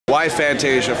Why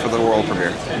Fantasia for the world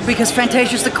premiere? Because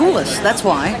Fantasia's the coolest, that's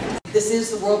why. This is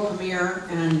the world premiere,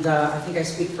 and I think I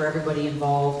speak for everybody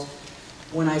involved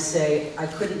when I say I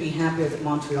couldn't be happier that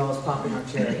Montreal is popping our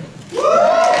cherry.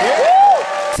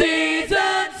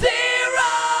 Season 0!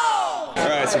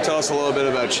 Alright, so tell us a little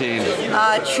bit about Chained.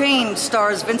 Chained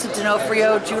stars Vincent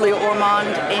D'Onofrio, Julia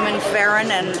Ormond, Eamon Farron,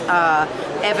 and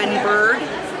Evan Bird,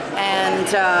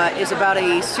 and is about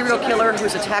a serial killer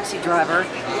who's a taxi driver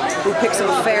who picks up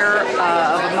a fare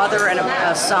of a mother and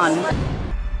a son.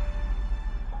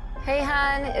 Hey,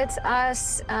 hon, it's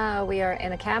us. We are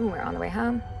in a cab and we're on the way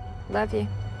home. Love you.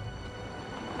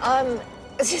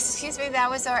 Excuse me, that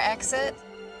was our exit?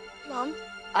 Mom?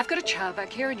 I've got a child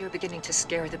back here and you're beginning to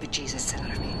scare the bejesus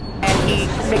out of me. And he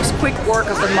makes quick work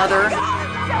of the mother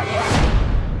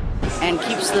and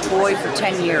keeps the boy for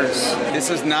 10 years. This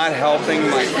is not helping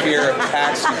my fear of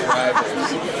taxi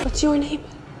drivers. What's your name?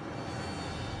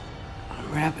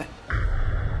 Rabbit.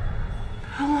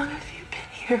 How long have you been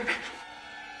here?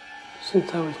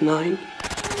 Since I was 9.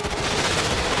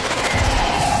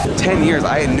 10 years?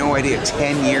 I had no idea.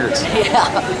 10 years.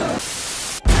 Yeah.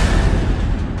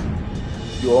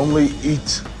 You only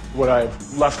eat what I've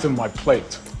left in my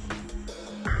plate.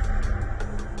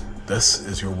 This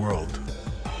is your world.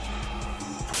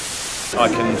 I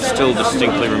can still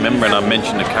distinctly remember, and I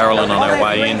mentioned to Carolyn on our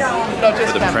way in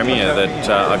for the premiere, that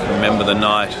I can remember the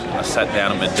night I sat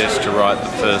down at my desk to write the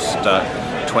first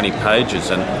 20 pages,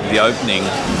 and the opening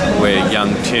where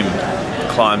young Tim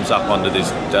climbs up onto this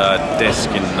desk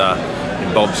in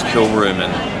Bob's kill room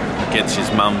and gets his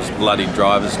mum's bloody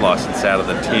driver's license out of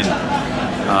the tin.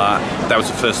 That was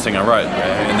the first thing I wrote,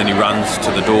 and then he runs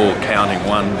to the door counting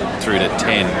 1 through to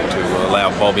 10 to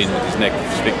allow Bob in with his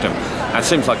next victim. And it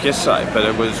seems like yesterday, but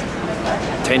it was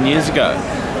 10 years ago.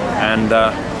 And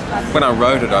when I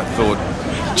wrote it, I thought,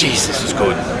 Jesus, this is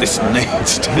good. This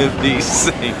needs to be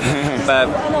seen. But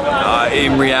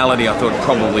in reality, I thought it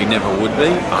probably never would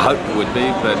be. I hoped it would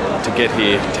be, but to get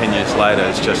here 10 years later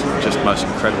is just the most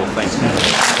incredible thing.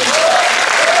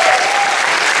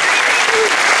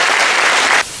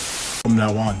 From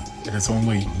now on, it is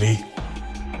only me,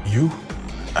 you,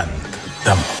 and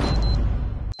them.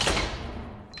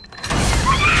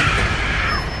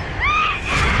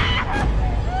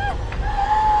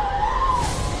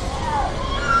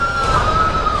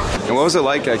 And what was it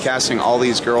like casting all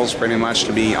these girls pretty much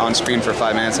to be on screen for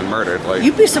 5 minutes and murdered? Like,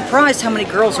 You'd be surprised how many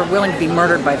girls are willing to be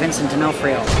murdered by Vincent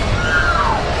D'Onofrio.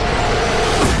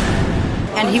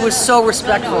 And he was so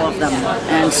respectful of them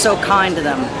and so kind to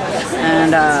them,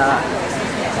 and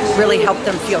really helped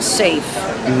them feel safe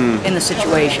in the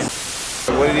situation.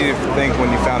 what did you think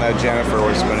when you found out Jennifer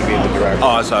was going to be the director? Oh,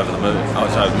 I was over the moon. I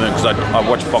was over the moon because I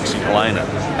watched Foxy Helena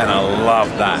and I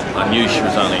loved that. I knew she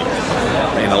was only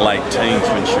in her late teens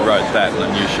when she wrote that, and I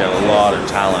knew she had a lot of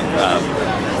talent.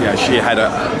 You know, she had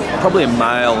probably a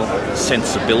male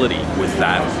sensibility with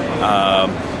that.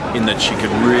 In that she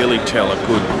could really tell a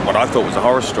good, what I thought was a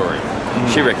horror story.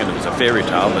 She reckoned it was a fairy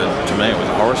tale, but to me it was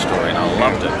a horror story, and I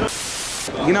loved it.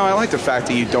 You know, I like the fact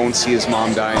that you don't see his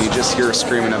mom die and you just hear her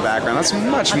scream in the background. That's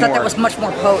much more. I thought that was much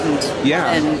more potent.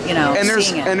 Yeah. And you know, and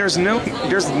seeing it. And there's no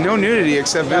nudity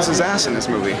except Vince's ass in this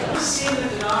movie.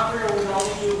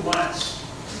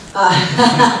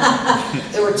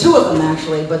 There were 2 of them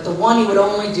actually, but the one he would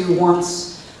only do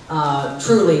once,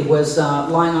 truly, was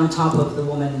lying on top of the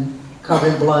woman,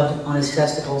 covered in blood on his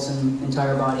testicles and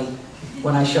entire body,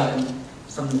 when I shot him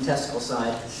from the testicle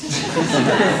side.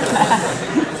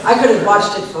 I could have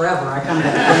watched it forever. I kind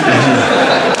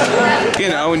of. You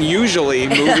know, and usually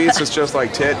movies it's just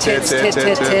like tit. Yep.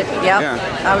 Yeah.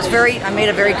 I made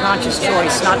a very conscious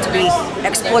choice not to be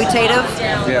exploitative,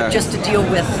 but just to deal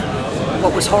with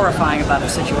what was horrifying about the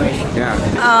situation. Yeah.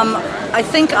 I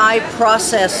think I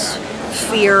process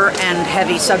fear and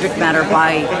heavy subject matter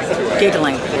by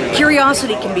giggling.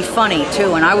 Curiosity can be funny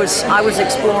too, and I was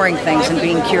exploring things and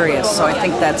being curious, so I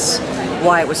think that's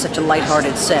why it was such a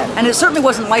lighthearted set. And it certainly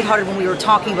wasn't lighthearted when we were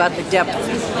talking about the depth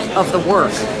of the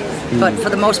work, but for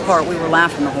the most part we were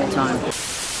laughing the whole time.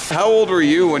 How old were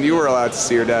you when you were allowed to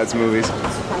see your dad's movies?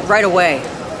 Right away.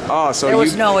 Oh, so there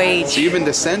was no age. So you've been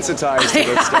desensitized to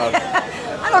this stuff.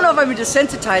 I don't know if I've been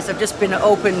desensitized. I've just been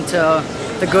open to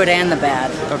the good and the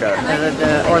bad. Okay.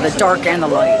 Or the dark and the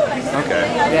light. Okay.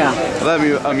 Yeah. Well, that'd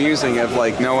be amusing if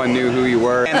like no one knew who you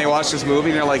were and they watched this movie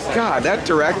and they're like, God, that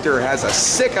director has a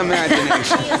sick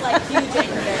imagination.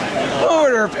 What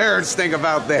would her parents think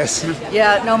about this?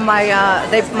 Yeah. No,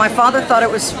 my father thought it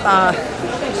was a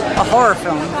horror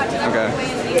film. Okay.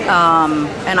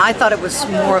 And I thought it was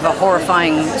more of a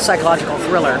horrifying psychological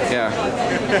thriller. Yeah.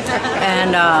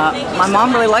 And my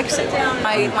mom really likes it.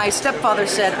 My stepfather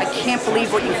said, I can't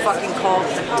believe what you fucking called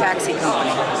the taxi company.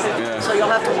 Yeah. So you'll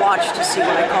have to watch to see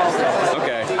what I called it.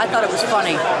 Okay. I thought it was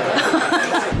funny.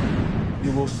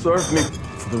 You will serve me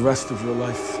for the rest of your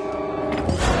life.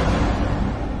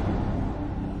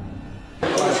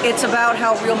 It's about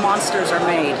how real monsters are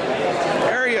made.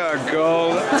 There you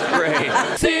go. That's great.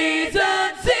 Season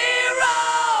 0!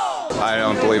 I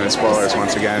don't believe in spoilers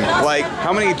once again. Like,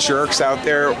 how many jerks out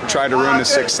there try to ruin the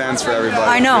Sixth Sense for everybody?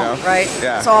 I know, you know? right?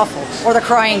 Yeah. It's awful. Or the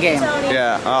Crying Game.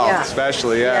 Yeah. Oh, Yeah.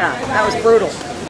 especially, Yeah, that was brutal.